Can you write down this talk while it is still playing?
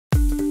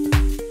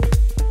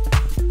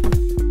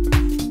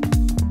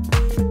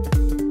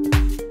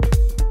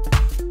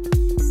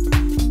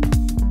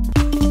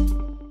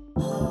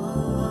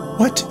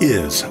What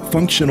is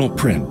functional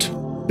print?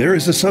 There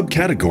is a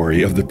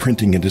subcategory of the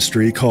printing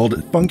industry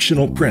called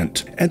functional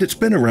print, and it's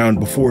been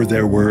around before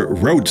there were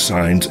road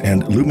signs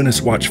and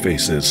luminous watch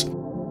faces.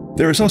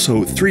 There is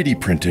also 3D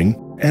printing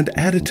and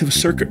additive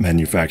circuit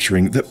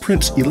manufacturing that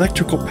prints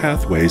electrical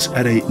pathways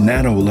at a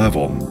nano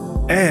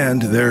level.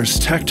 And there's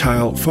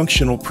tactile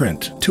functional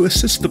print to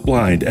assist the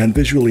blind and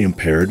visually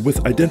impaired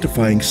with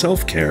identifying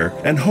self-care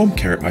and home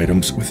care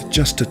items with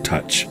just a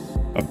touch.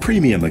 A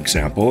premium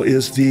example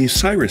is the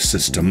Cyrus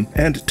system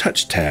and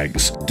touch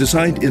tags,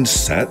 designed in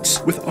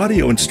sets with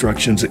audio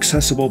instructions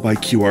accessible by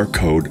QR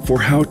code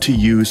for how to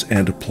use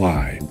and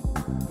apply.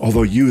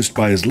 Although used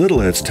by as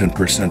little as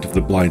 10% of the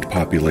blind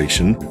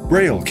population,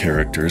 Braille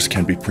characters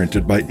can be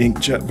printed by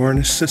inkjet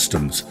varnish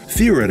systems,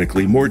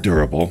 theoretically more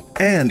durable,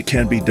 and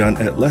can be done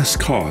at less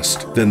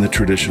cost than the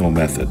traditional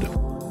method.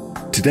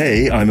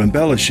 Today, I'm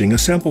embellishing a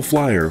sample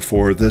flyer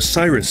for the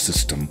Cyrus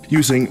system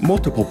using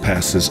multiple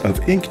passes of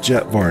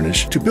inkjet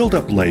varnish to build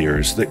up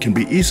layers that can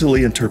be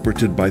easily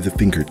interpreted by the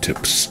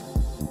fingertips.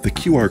 The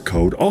QR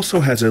code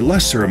also has a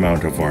lesser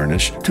amount of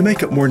varnish to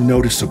make it more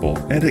noticeable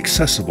and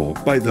accessible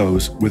by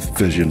those with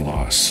vision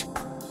loss.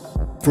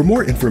 For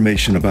more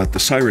information about the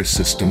Cyrus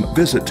system,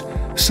 visit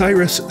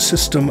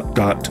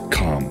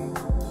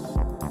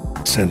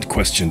cyrussystem.com. Send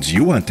questions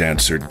you want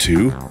answered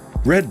to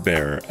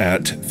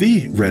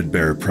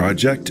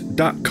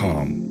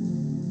redbear@theredbearproject.com.